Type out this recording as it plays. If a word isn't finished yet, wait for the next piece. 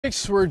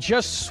We're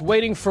just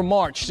waiting for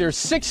March. They're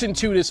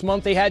 6-2 this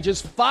month. They had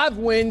just 5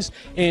 wins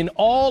in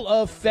all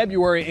of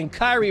February, and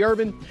Kyrie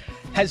Irving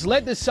has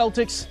led the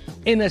Celtics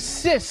in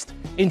assists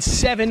in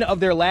 7 of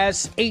their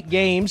last 8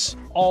 games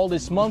all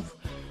this month.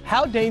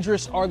 How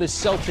dangerous are the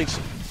Celtics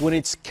when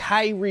it's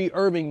Kyrie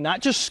Irving not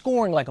just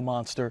scoring like a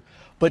monster,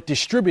 but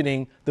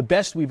distributing the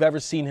best we've ever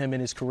seen him in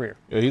his career?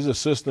 Yeah, he's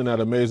assisting at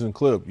an amazing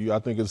clip. I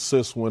think his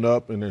assists went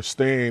up, and they're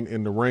staying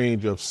in the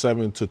range of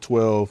 7 to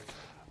 12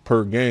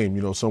 per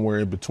game, somewhere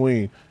in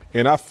between.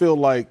 And I feel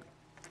like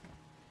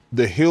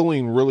the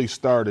healing really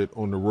started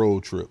on the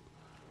road trip.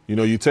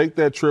 You take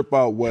that trip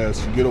out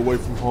west, you get away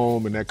from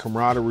home, and that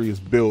camaraderie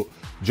is built.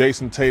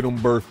 Jason Tatum's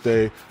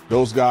birthday,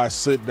 those guys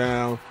sit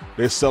down,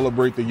 they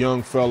celebrate the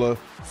young fella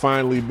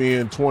finally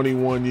being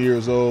 21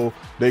 years old.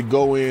 They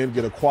go in,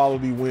 get a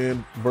quality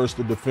win versus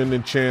the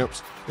defending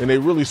champs, and they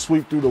really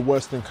sweep through the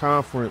Western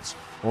Conference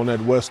on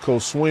that West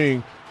Coast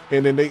swing.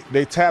 And then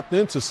they tapped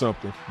into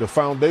something. The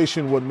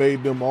foundation, what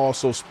made them all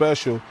so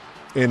special.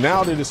 And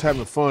now they're just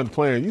having fun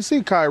playing. You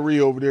see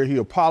Kyrie over there, he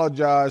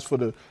apologized for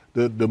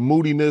the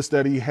moodiness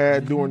that he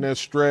had during that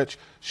stretch,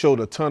 showed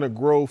a ton of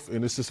growth,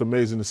 and it's just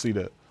amazing to see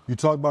that. You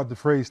talk about the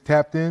phrase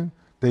tapped in.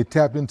 They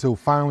tapped into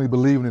finally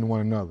believing in one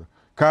another.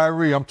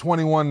 Kyrie, I'm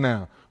 21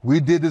 now.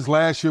 We did this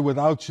last year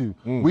without you.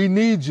 We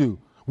need you.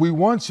 We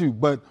want you,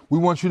 but we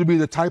want you to be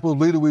the type of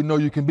leader we know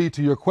you can be,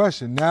 to your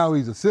question. Now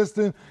he's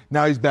assisting.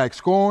 Now he's back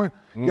scoring.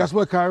 Guess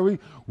what, Kyrie?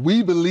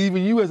 We believe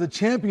in you as a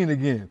champion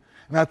again.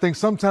 And I think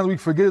sometimes we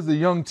forget as a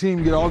young team,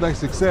 you get all that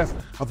success.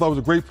 I thought it was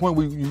a great point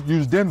we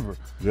used Denver.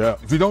 Yeah.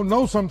 If you don't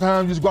know,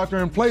 sometimes you just go out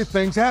there and play,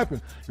 things happen.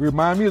 It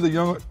reminded me of the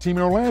young team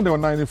in Orlando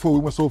in '94. We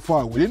went so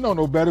far. We didn't know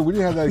no better. We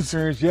didn't have that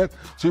experience yet.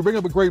 So you bring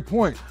up a great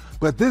point.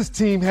 But this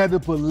team had to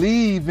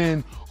believe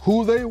in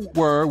who they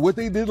were, what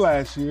they did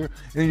last year,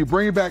 and you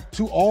bring back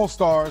 2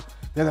 all-stars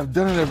that have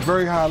done it at a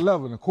very high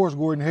level. And, of course,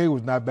 Gordon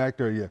Hayward's not back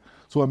there yet.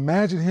 So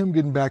imagine him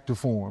getting back to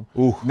form.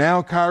 Ooh.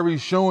 Now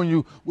Kyrie's showing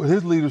you with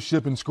his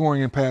leadership in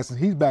scoring and passing,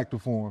 he's back to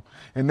form.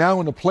 And now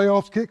when the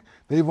playoffs kick,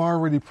 they've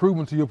already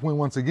proven, to your point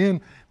once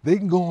again, they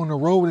can go on the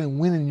road and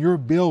win in your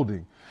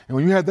building. And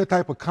when you have that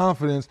type of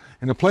confidence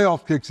and the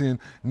playoff kicks in,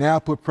 now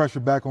put pressure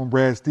back on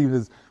Brad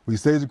Stevens. We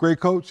say he's a great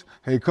coach.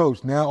 Hey,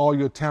 coach, now all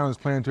your talent is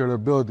playing to their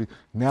ability.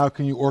 Now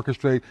can you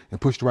orchestrate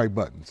and push the right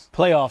buttons?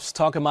 Playoffs,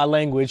 talking my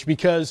language,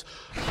 because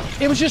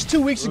it was just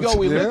 2 weeks ago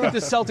we looked at the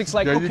Celtics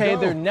like, okay,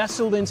 they're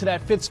nestled into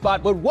that 5th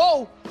spot. But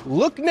whoa,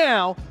 look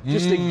now,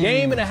 just a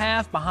game and a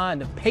half behind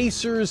the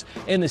Pacers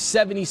and the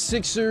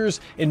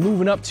 76ers and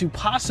moving up to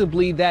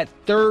possibly that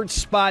 3rd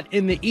spot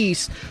in the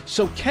East.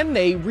 So can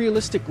they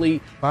realistically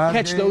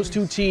catch those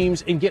 2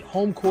 teams and get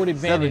home court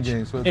advantage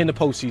in the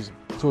postseason?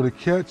 So the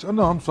catch, 3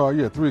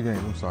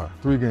 games,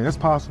 3 games, that's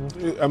possible.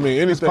 I mean,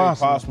 anything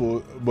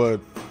possible, but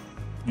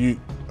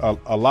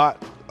a lot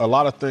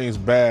of things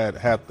bad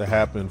have to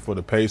happen for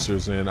the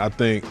Pacers, and I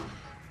think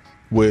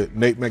with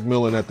Nate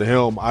McMillan at the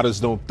helm, I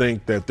just don't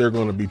think that they're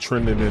going to be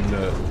trending in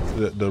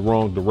the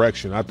wrong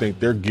direction. I think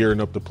they're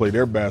gearing up to play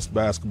their best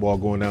basketball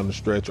going down the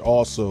stretch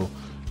also.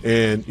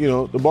 And,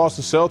 the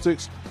Boston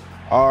Celtics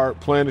are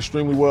playing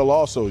extremely well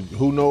also.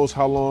 Who knows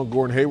how long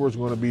Gordon Hayward's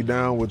going to be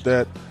down with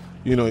that.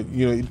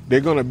 They're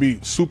going to be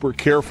super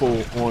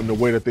careful on the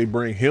way that they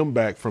bring him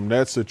back from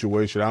that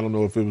situation. I don't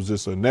know if it was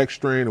just a neck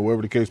strain or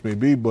whatever the case may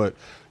be, but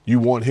you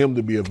want him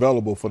to be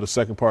available for the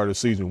second part of the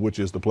season, which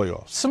is the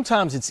playoffs.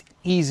 Sometimes it's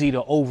easy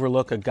to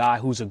overlook a guy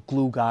who's a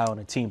glue guy on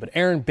a team, but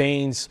Aaron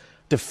Baines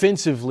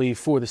defensively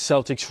for the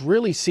Celtics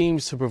really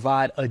seems to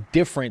provide a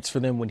difference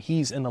for them when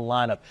he's in the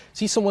lineup. Is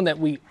he someone that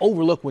we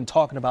overlook when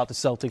talking about the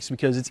Celtics,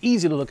 because it's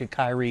easy to look at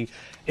Kyrie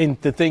and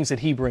the things that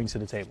he brings to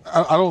the table?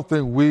 I don't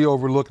think we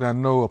overlook it. I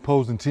know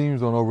opposing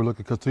teams don't overlook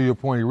it because, to your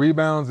point, he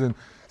rebounds. And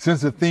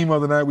since the theme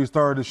of the night we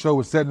started the show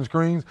with setting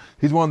screens,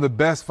 he's one of the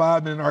best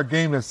 5 men in our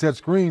game that set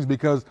screens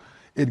because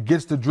it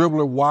gets the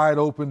dribbler wide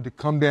open to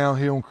come down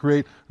here and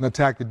create and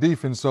attack the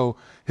defense. So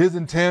his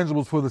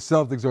intangibles for the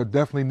Celtics are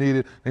definitely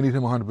needed. They need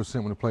him 100%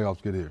 when the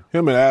playoffs get here.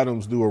 Him and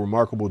Adams do a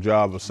remarkable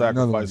job of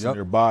sacrificing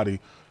their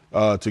body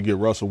to get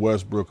Russell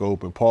Westbrook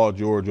open, Paul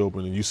George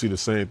open, and you see the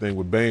same thing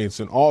with Baines.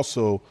 And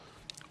also,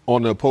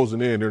 on the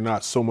opposing end, they're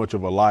not so much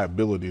of a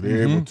liability.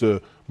 They're able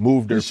to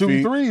move their feet.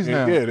 Shooting threes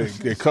now. Yeah,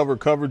 they cover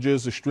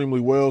coverages extremely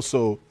well,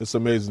 so it's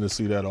amazing to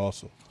see that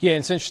also. Yeah,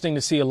 it's interesting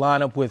to see a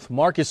lineup with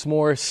Marcus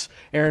Morris,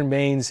 Aaron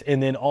Baines,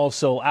 and then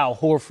also Al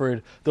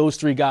Horford. Those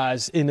 3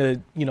 guys in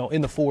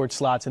the forward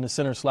slots, in the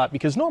center slot,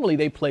 because normally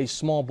they play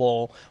small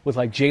ball with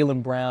like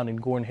Jaylen Brown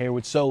and Gordon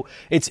Hayward. So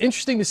it's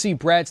interesting to see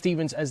Brad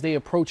Stevens as they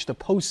approach the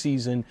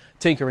postseason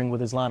tinkering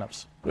with his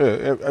lineups.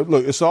 Yeah,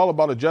 look, it's all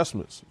about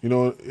adjustments.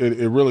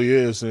 It really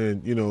is,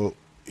 and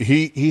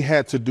he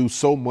had to do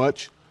so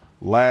much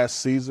last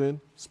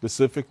season,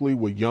 specifically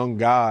with young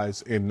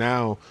guys, and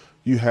now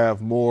you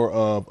have more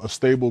of a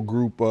stable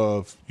group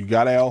of, you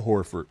got Al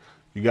Horford,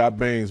 you got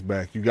Baines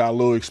back, you got a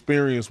little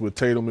experience with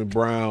Tatum and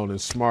Brown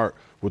and Smart,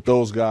 with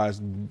those guys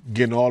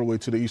getting all the way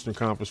to the Eastern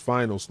Conference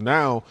Finals.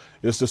 Now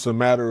it's just a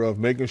matter of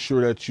making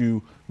sure that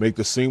you make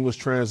the seamless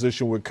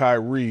transition with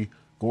Kyrie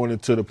going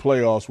into the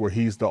playoffs where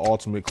he's the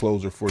ultimate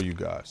closer for you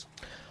guys?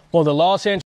 Well, the Los Angeles